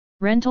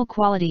Rental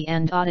Quality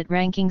and Audit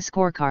Ranking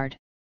Scorecard.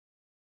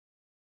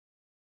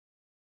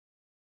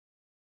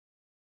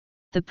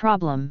 The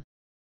problem: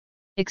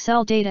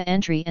 Excel data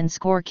entry and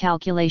score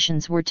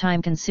calculations were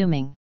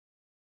time-consuming.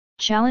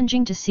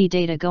 Challenging to see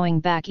data going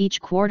back each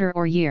quarter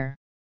or year.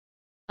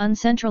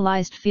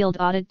 Uncentralized field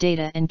audit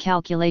data and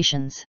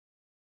calculations.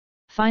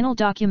 Final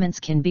documents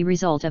can be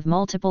result of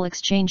multiple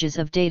exchanges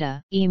of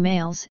data,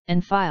 emails,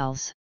 and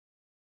files.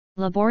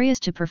 Laborious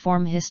to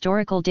perform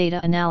historical data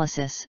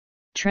analysis,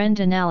 trend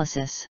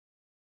analysis.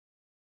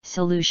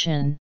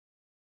 Solution: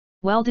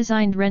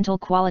 well-designed rental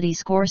quality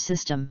score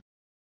system.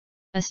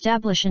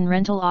 Establish an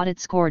rental audit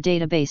score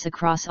database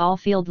across all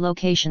field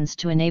locations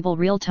to enable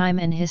real-time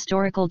and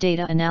historical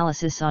data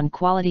analysis on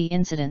quality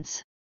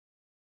incidents.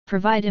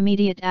 Provide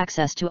immediate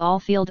access to all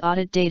field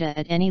audit data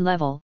at any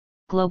level,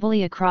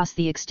 globally across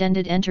the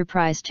extended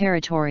enterprise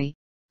territory,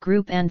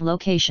 group and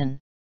location.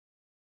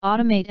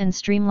 Automate and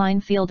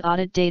streamline field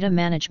audit data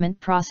management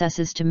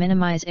processes to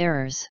minimize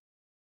errors.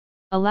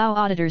 Allow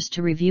auditors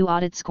to review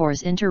audit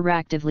scores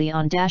interactively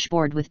on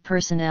dashboard with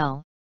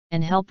personnel,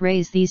 and help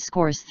raise these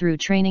scores through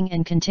training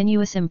and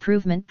continuous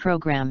improvement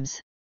programs.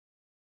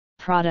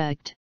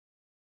 Product: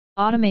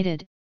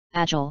 automated,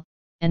 agile,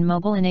 and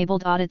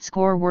mobile-enabled audit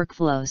score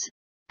workflows,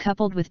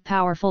 coupled with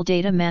powerful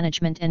data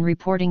management and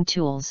reporting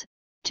tools,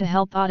 to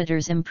help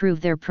auditors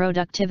improve their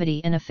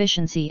productivity and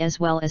efficiency as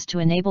well as to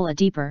enable a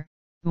deeper,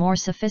 more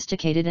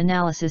sophisticated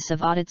analysis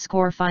of audit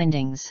score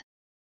findings.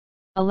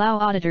 Allow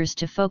auditors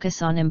to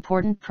focus on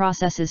important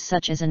processes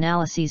such as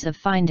analyses of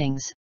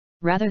findings,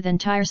 rather than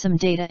tiresome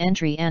data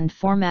entry and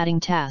formatting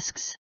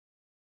tasks.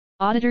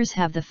 Auditors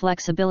have the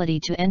flexibility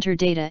to enter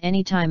data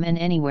anytime and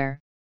anywhere,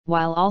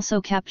 while also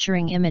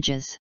capturing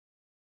images.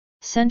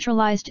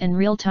 Centralized and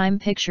real-time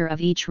picture of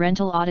each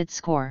rental audit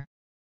score.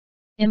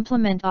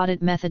 Implement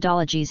audit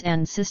methodologies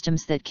and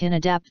systems that can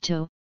adapt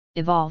to,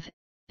 evolve,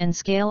 and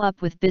scale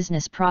up with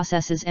business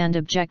processes and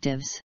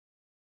objectives.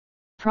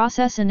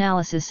 Process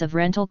analysis of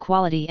rental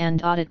quality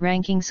and audit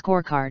ranking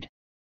scorecard.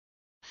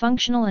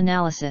 Functional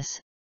analysis: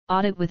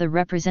 audit with a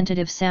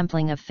representative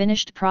sampling of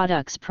finished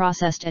products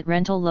processed at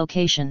rental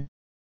location.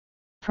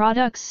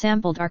 Products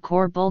sampled are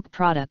core bulk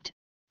product,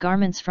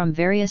 garments from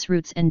various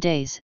routes and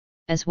days,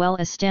 as well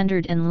as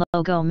standard and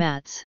logo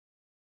mats.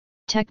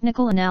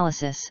 Technical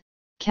analysis: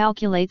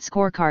 calculate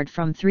scorecard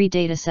from 3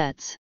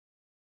 datasets.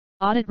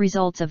 Audit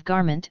results of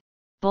garment,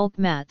 bulk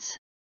mats.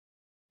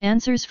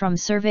 Answers from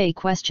survey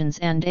questions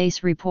and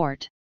ACE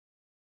report.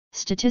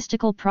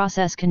 Statistical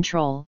process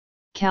control: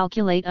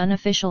 calculate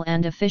unofficial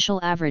and official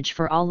average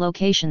for all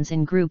locations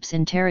in groups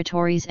in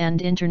territories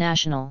and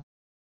international.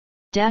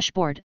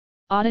 Dashboard: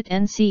 audit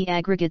NC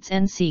aggregates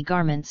NC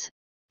garments,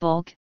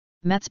 bulk,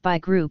 mats by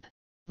group,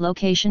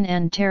 location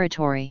and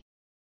territory.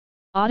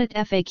 Audit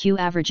FAQ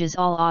averages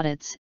all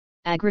audits,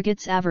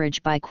 aggregates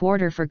average by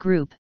quarter for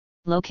group,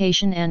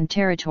 location and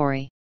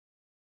territory.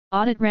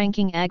 Audit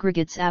ranking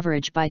aggregates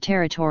average by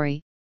territory,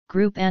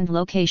 group and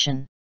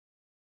location.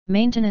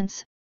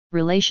 Maintenance: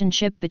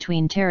 relationship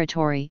between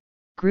territory,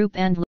 group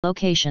and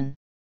location.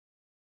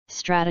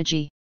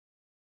 Strategy: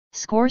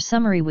 score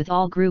summary with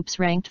all groups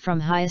ranked from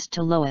highest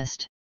to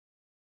lowest.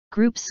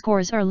 Group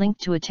scores are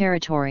linked to a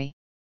territory.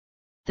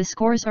 The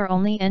scores are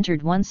only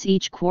entered once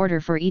each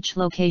quarter for each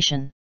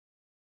location.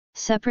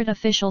 Separate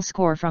official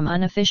score from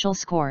unofficial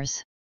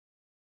scores.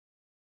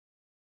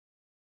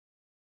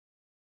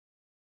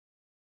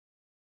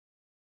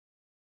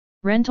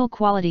 Rental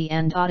quality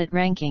and audit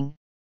ranking: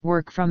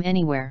 work from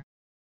anywhere.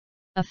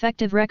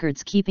 Effective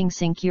records keeping: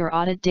 sync your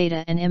audit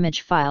data and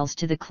image files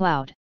to the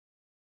cloud.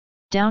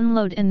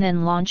 Download and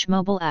then launch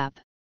mobile app.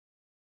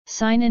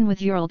 Sign in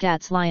with your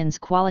Lyons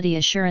Quality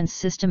Assurance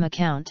System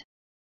account.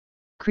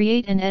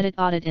 Create and edit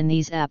audit in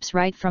these apps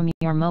right from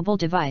your mobile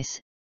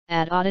device.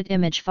 Add audit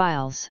image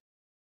files.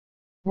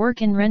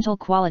 Work in rental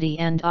quality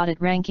and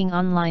audit ranking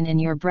online in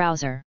your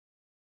browser.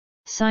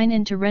 Sign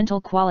into rental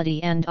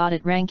quality and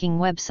audit ranking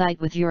website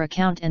with your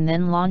account and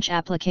then launch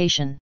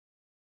application.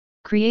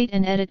 Create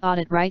and edit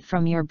audit right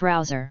from your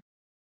browser.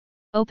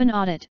 Open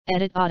audit,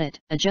 edit audit,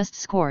 adjust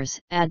scores,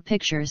 add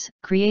pictures,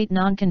 create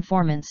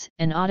non-conformance,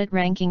 and audit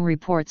ranking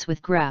reports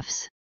with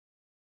graphs.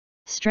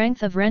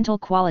 Strength of rental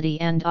quality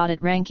and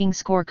audit ranking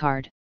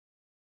scorecard.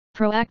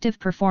 Proactive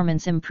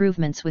performance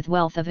improvements with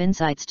wealth of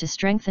insights to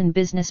strengthen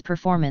business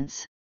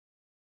performance.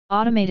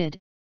 Automated,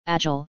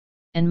 agile,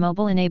 and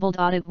mobile-enabled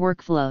audit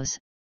workflows,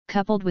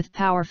 coupled with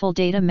powerful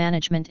data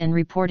management and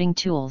reporting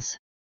tools.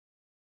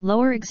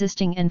 Lower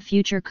existing and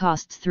future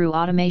costs through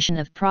automation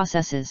of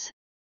processes.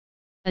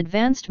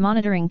 Advanced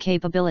monitoring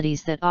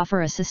capabilities that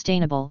offer a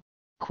sustainable,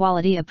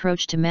 quality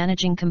approach to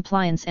managing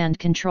compliance and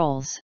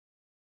controls.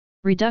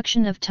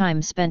 Reduction of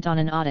time spent on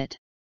an audit.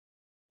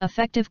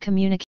 Effective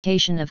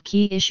communication of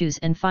key issues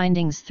and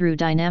findings through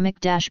dynamic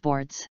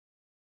dashboards.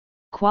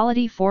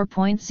 Quality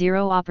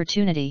 4.0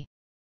 opportunity.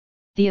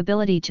 The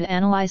ability to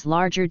analyze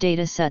larger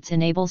data sets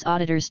enables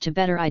auditors to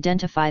better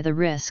identify the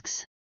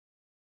risks.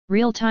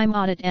 Real-time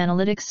audit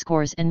analytics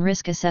scores and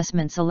risk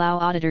assessments allow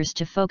auditors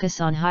to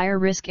focus on higher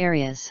risk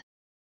areas.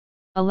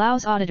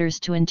 Allows auditors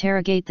to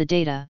interrogate the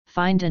data,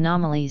 find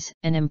anomalies,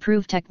 and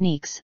improve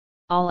techniques,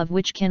 all of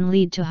which can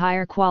lead to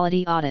higher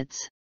quality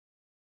audits.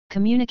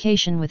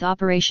 Communication with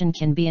operation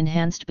can be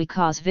enhanced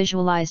because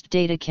visualized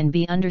data can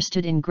be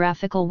understood in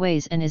graphical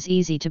ways and is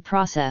easy to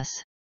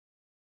process.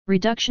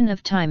 Reduction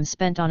of time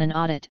spent on an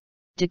audit,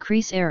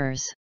 decrease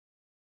errors.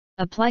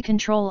 Apply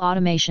control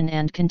automation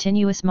and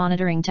continuous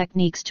monitoring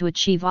techniques to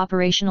achieve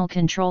operational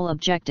control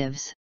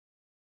objectives.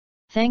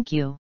 Thank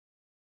you.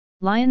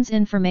 Lyons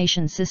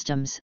Information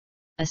Systems,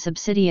 a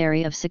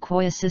subsidiary of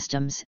Sequoia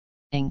Systems,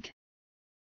 Inc.